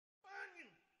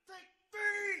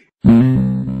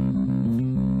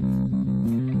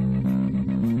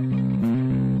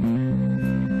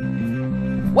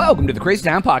Welcome to the Crazy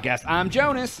Town Podcast. I'm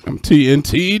Jonas. I'm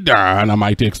TNT Don. I'm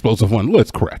Mike the Explosive One. Let's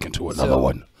crack into another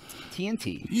one.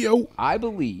 TNT. Yo. I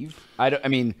believe.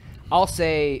 I'll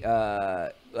say.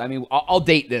 I'll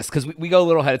date this because we go a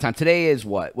little ahead of time. Today is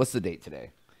what? What's the date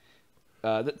today?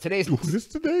 Today's. Is this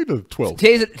today? The 12th.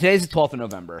 Today's the 12th of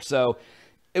November. So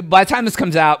by the time this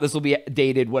comes out, this will be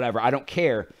dated. Whatever. I don't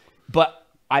care. But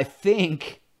I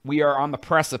think we are on the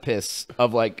precipice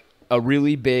of like a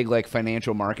really big like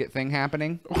financial market thing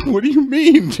happening. What do you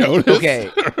mean, Jonas?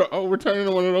 Okay. Oh, we're turning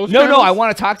to one of those. No. I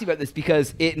want to talk to you about this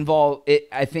because it involved it.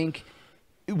 I think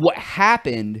what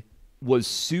happened was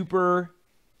super.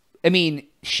 I mean,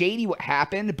 shady what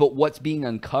happened, but what's being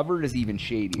uncovered is even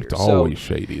shadier. It's always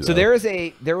shady, though. So there was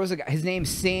a guy, his name's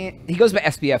Sam, he goes by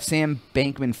SBF, Sam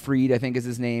Bankman-Fried, I think is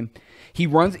his name. He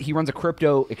runs a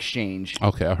crypto exchange.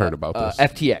 Okay, I heard about this.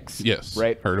 FTX. Yes.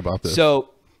 Right? Heard about this. So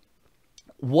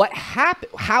what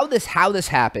happened, how this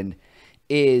happened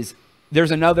is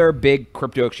there's another big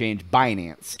crypto exchange,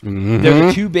 Binance. Mm-hmm. They're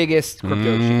the two biggest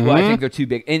crypto exchanges. Well, I think they're too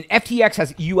big. And FTX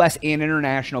has US and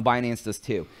international. Binance does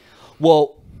too.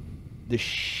 Well, the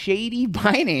shady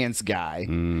Binance guy,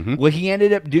 what he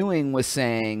ended up doing was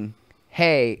saying,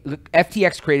 hey, look,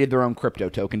 FTX created their own crypto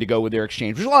token to go with their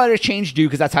exchange, which a lot of exchanges do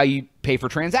because that's how you pay for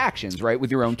transactions, right, with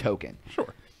your own token.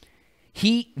 Sure.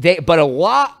 But a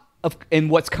lot of, and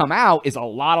what's come out is a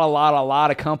lot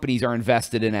of companies are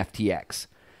invested in FTX.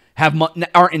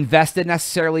 Aren't invested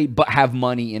necessarily, but have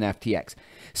money in FTX.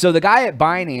 So the guy at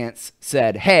Binance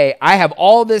said, hey, I have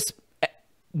all this,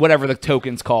 whatever the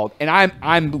token's called, and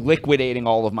I'm liquidating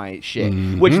all of my shit.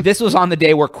 Which this was on the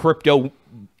day where crypto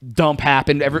dump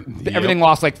happened. Everything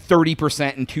lost like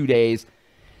 30% in 2 days.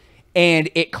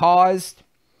 And it caused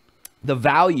the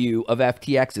value of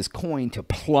FTX's coin to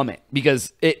plummet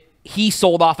because he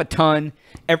sold off a ton,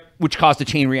 which caused a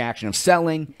chain reaction of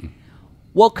selling.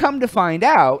 Well, come to find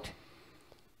out,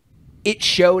 it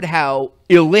showed how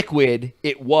illiquid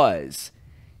it was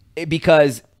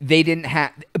because they didn't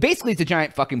have... Basically, it's a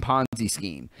giant fucking Ponzi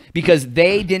scheme because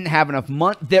they didn't have enough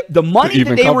money. The money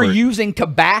that they were using to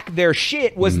back their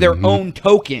shit was their own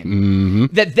token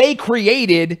that they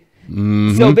created.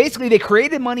 So basically, they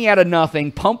created money out of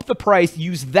nothing, pumped the price,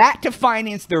 used that to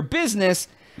finance their business,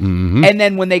 and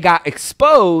then when they got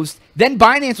exposed, then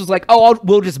Binance was like, oh,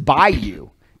 we'll just buy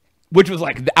you. Which was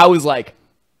like,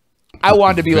 I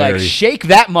wanted to be like, shake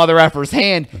that mother effer's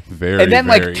hand. And then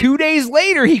like 2 days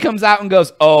later, he comes out and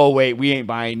goes, oh, wait, we ain't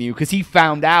buying you. Because he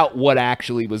found out what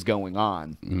actually was going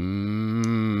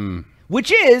on.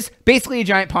 Which is basically a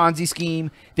giant Ponzi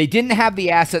scheme. They didn't have the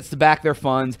assets to back their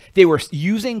funds. They were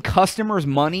using customers'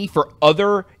 money for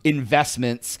other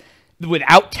investments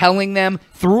without telling them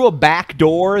through a back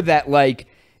door that like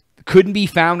couldn't be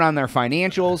found on their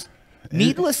financials.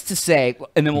 Needless to say,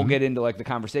 and then we'll get into like the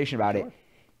conversation about it.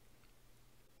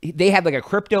 They had like a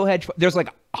crypto hedge. There's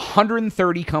like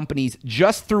 130 companies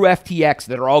just through FTX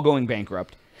that are all going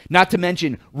bankrupt. Not to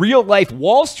mention real life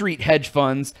Wall Street hedge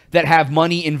funds that have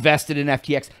money invested in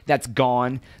FTX that's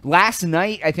gone. Last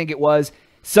night, I think it was,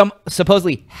 some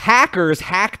supposedly hackers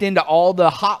hacked into all the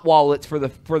hot wallets for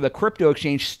the crypto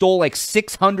exchange, stole like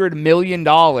 $600 million.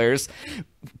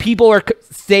 People are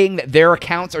saying that their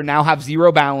accounts now have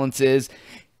zero balances.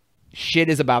 Shit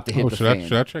is about to hit the fan.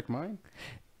 Should I check mine?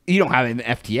 You don't have any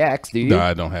FTX, do you? No,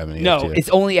 I don't have any FTX. No, it's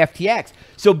only FTX.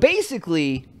 So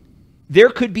basically, there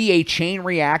could be a chain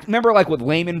react. Remember like with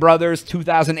Lehman Brothers,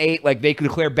 2008, like they could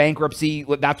declare bankruptcy.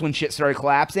 That's when shit started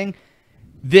collapsing.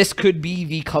 This could be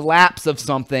the collapse of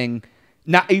something.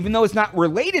 Not even though it's not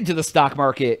related to the stock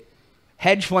market.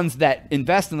 Hedge funds that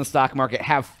invest in the stock market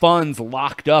have funds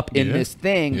locked up in this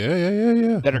thing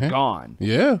that are gone.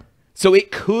 Yeah. So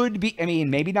it could be, I mean,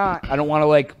 maybe not. I don't want to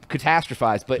like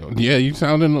catastrophize, but yeah, you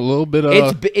sounding a little bit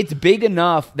it's big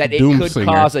enough that it could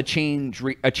cause a chain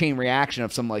reaction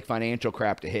of some like financial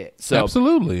crap to hit. So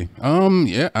absolutely.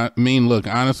 Yeah, I mean, look,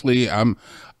 honestly, I'm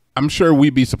sure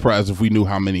we'd be surprised if we knew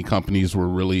how many companies were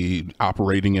really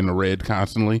operating in the red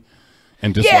constantly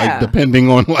and just like depending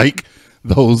on like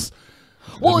those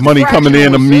money coming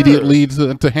in immediately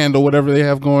to handle whatever they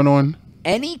have going on.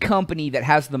 Any company that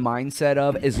has the mindset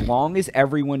of as long as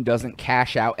everyone doesn't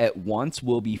cash out at once,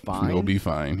 we'll be fine. We'll be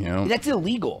fine. You know, that's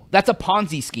illegal. That's a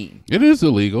Ponzi scheme. It is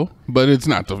illegal, but it's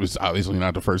not. It's obviously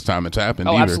not the first time it's happened.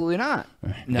 Oh, either. Absolutely not.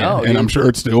 No, and I'm sure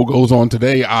it still goes on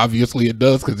today. Obviously, it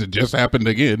does because it just happened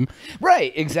again.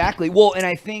 Right. Exactly. Well, and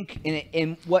I think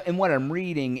in what I'm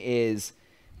reading is,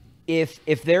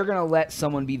 if they're gonna let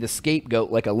someone be the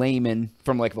scapegoat, like a layman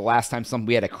from like the last time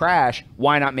we had a crash,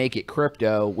 why not make it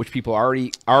crypto, which people are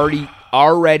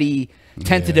already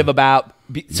tentative about,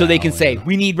 so they can say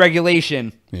we need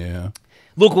regulation. Yeah.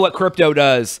 look what crypto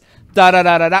does. Da da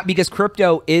da da da. Because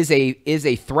crypto is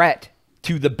a threat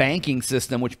to the banking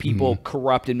system, which people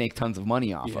corrupt and make tons of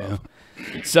money off of.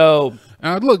 So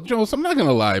look, Jones, I'm not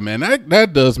gonna lie, man.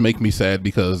 That does make me sad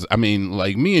because I mean,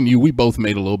 like me and you, we both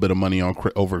made a little bit of money on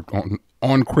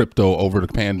crypto over the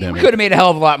pandemic. We could have made a hell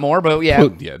of a lot more, but yeah,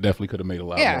 yeah, definitely could have made a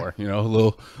lot more. You know,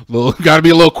 a little, got to be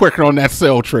a little quicker on that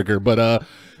sell trigger, but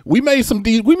we made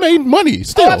we made money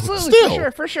still. Oh,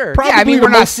 absolutely, for sure. Yeah, I mean, we're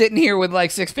not sitting here with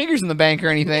like 6 figures in the bank or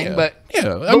anything, but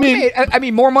I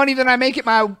mean, more money than I make at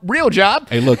my real job.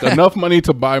 Hey, look, enough money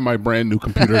to buy my brand new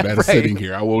computer that is sitting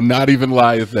here. I will not even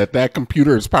lie that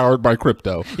computer is powered by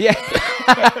crypto. Yeah,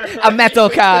 a metal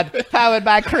card powered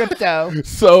by crypto.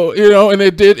 So and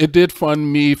it did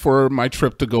fund me for my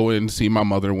trip to go in and see my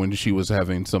mother when she was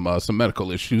having some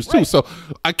medical issues too. Right. So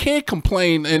I can't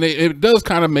complain, and it does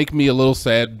kind of make me a little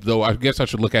sad. Though I guess I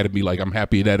should look at it and be like, I'm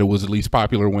happy that it was at least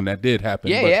popular when that did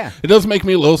happen. Yeah, but yeah. It does make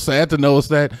me a little sad to notice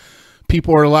that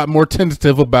people are a lot more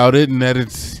tentative about it, and that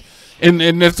it's and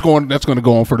that's going to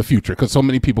go on for the future because so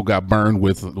many people got burned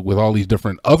with all these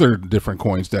different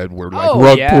coins that were like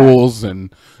rug pulls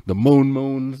and the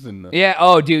moons and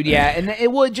oh dude, yeah. And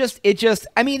it just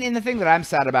I mean, and the thing that I'm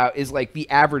sad about is like the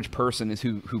average person is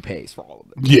who pays for all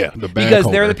of it. Yeah, the bank because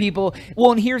holder. they're the people.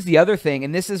 Well, and here's the other thing,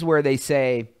 and this is where they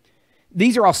say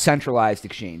these are all centralized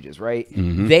exchanges, right?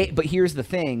 But here's the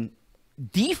thing,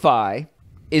 DeFi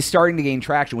is starting to gain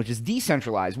traction, which is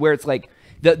decentralized, where it's like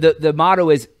the motto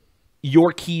is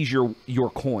your keys, your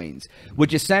coins,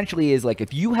 which essentially is like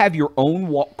if you have your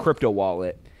own crypto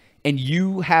wallet and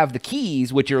you have the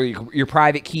keys, which are your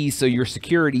private keys, so your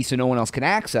security, so no one else can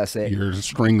access it. Your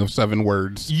string of 7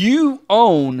 words. You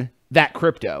own that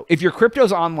crypto. If your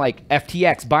crypto's on like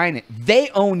FTX, Binance, they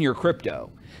own your crypto.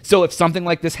 So if something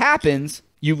like this happens,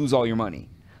 you lose all your money.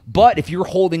 But if you're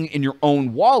holding in your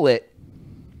own wallet,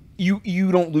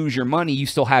 you don't lose your money. You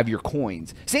still have your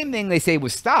coins. Same thing they say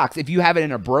with stocks. If you have it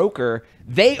in a broker,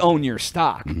 they own your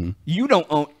stock. You don't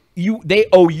own they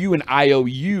owe you an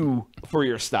IOU for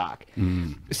your stock.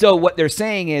 So what they're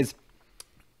saying is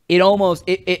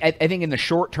I think in the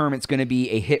short term it's going to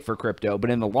be a hit for crypto, but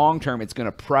in the long term it's going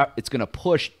to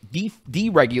push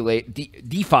deregulate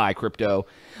DeFi crypto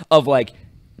of like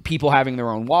people having their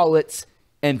own wallets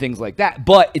and things like that.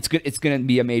 But it's going to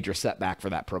be a major setback for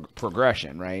that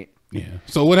progression, right? Yeah.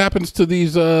 So what happens to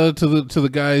these to the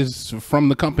guys from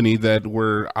the company that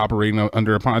were operating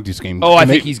under a Ponzi scheme? Oh, I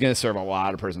think he's going to serve a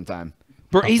lot of prison time.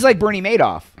 He's like Bernie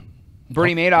Madoff.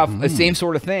 Bernie Madoff, the same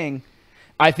sort of thing.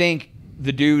 I think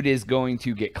the dude is going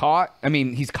to get caught. I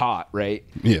mean, he's caught, right?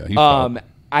 Yeah. He's caught.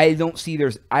 I don't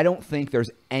think there's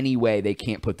any way they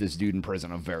can't put this dude in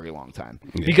prison a very long time.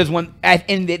 Yeah. Because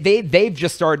they've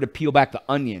just started to peel back the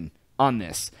onion on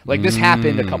this. Like this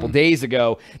happened a couple days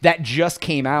ago. That just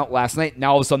came out last night.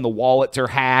 Now all of a sudden the wallets are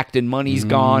hacked and money's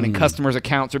gone and customers'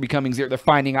 accounts are becoming zero. They're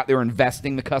finding out they were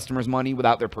investing the customers' money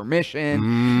without their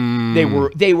permission.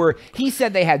 He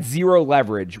said they had zero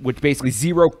leverage, which basically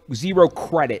zero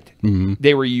credit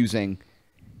they were using.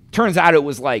 Turns out it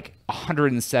was like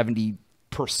 170%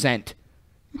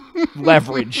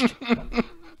 leveraged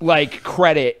like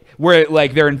credit, where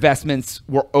like their investments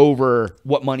were over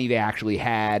what money they actually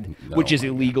had, which is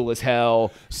illegal as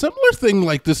hell. Similar thing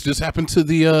like this just happened to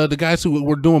the guys who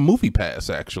were doing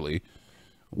MoviePass, actually,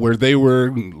 where they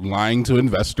were lying to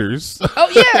investors.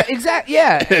 Oh yeah, exactly.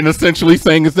 Yeah, and essentially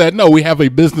saying is that no, we have a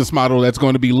business model that's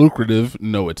going to be lucrative.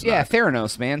 No, it's not. Yeah,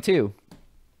 Theranos, man, too.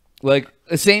 Like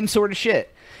the same sort of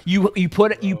shit. You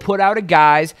put out a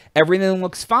guise, everything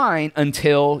looks fine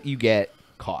until you get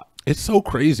caught. It's so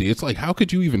crazy. It's like, how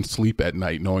could you even sleep at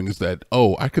night knowing is that,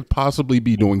 oh, I could possibly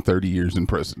be doing 30 years in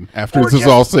prison after this is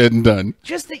all said and done.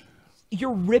 Just that you're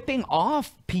ripping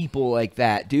off people like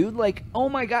that, dude. Like, oh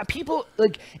my God, people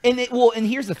like, and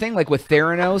here's the thing, like with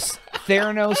Theranos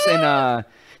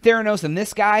and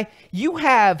this guy, you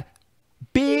have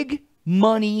big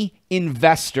money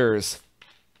investors.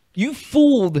 You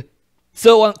fooled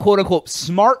quote unquote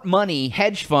smart money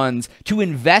hedge funds to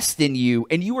invest in you,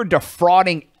 and you were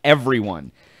defrauding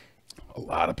everyone. A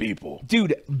lot of people.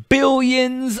 Dude,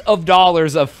 billions of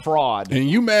dollars of fraud. And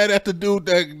you mad at the dude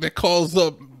that calls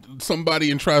up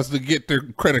somebody and tries to get their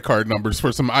credit card numbers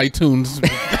for some iTunes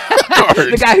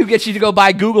cards. The guy who gets you to go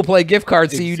buy Google Play gift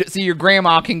cards so your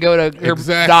grandma can go to her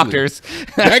doctors.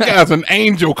 That guy's an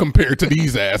angel compared to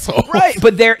these assholes. Right,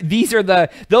 but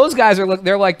those guys are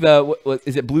they're like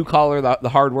is it blue collar, the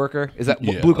hard worker? Is that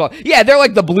blue collar? Yeah, they're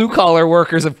like the blue collar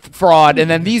workers of fraud, and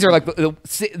then these are like the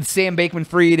Sam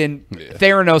Bankman-Fried and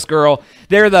Theranos girl.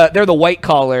 They're the white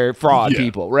collar fraud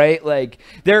people, right? Like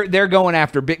they're going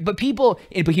after big, but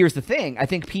here's the thing. I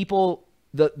think people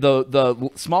the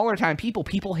smaller time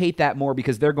people hate that more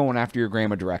because they're going after your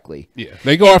grandma directly. Yeah,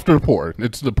 they go after the poor.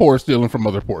 It's the poor stealing from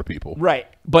other poor people. Right.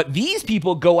 But these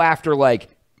people go after like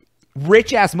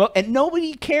rich ass and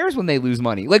nobody cares when they lose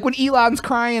money. Like when Elon's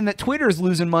crying that Twitter's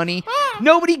losing money,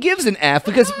 nobody gives an F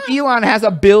because Elon has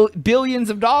billions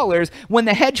of dollars. When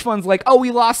the hedge fund's like, oh,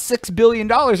 we lost $6 billion,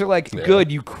 they're like,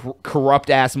 good, you corrupt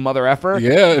ass mother effer.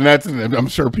 Yeah, and I'm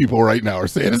sure people right now are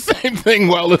saying the same thing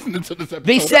while listening to this episode.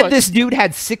 They said this dude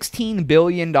had $16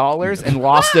 billion and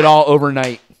lost it all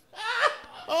overnight.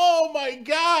 Oh my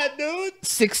God, dude.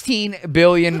 $16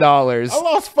 billion. I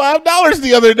lost $5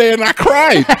 the other day and I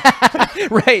cried.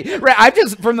 Right. I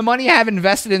just, from the money I have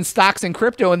invested in stocks and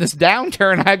crypto in this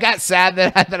downturn, I got sad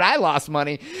that I lost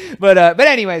money. But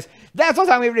anyways, that's all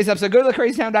time we have for today's episode. Go to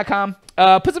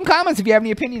thecrazytown.com. Put some comments if you have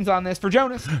any opinions on this. For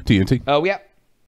Jonas. TNT. Yeah.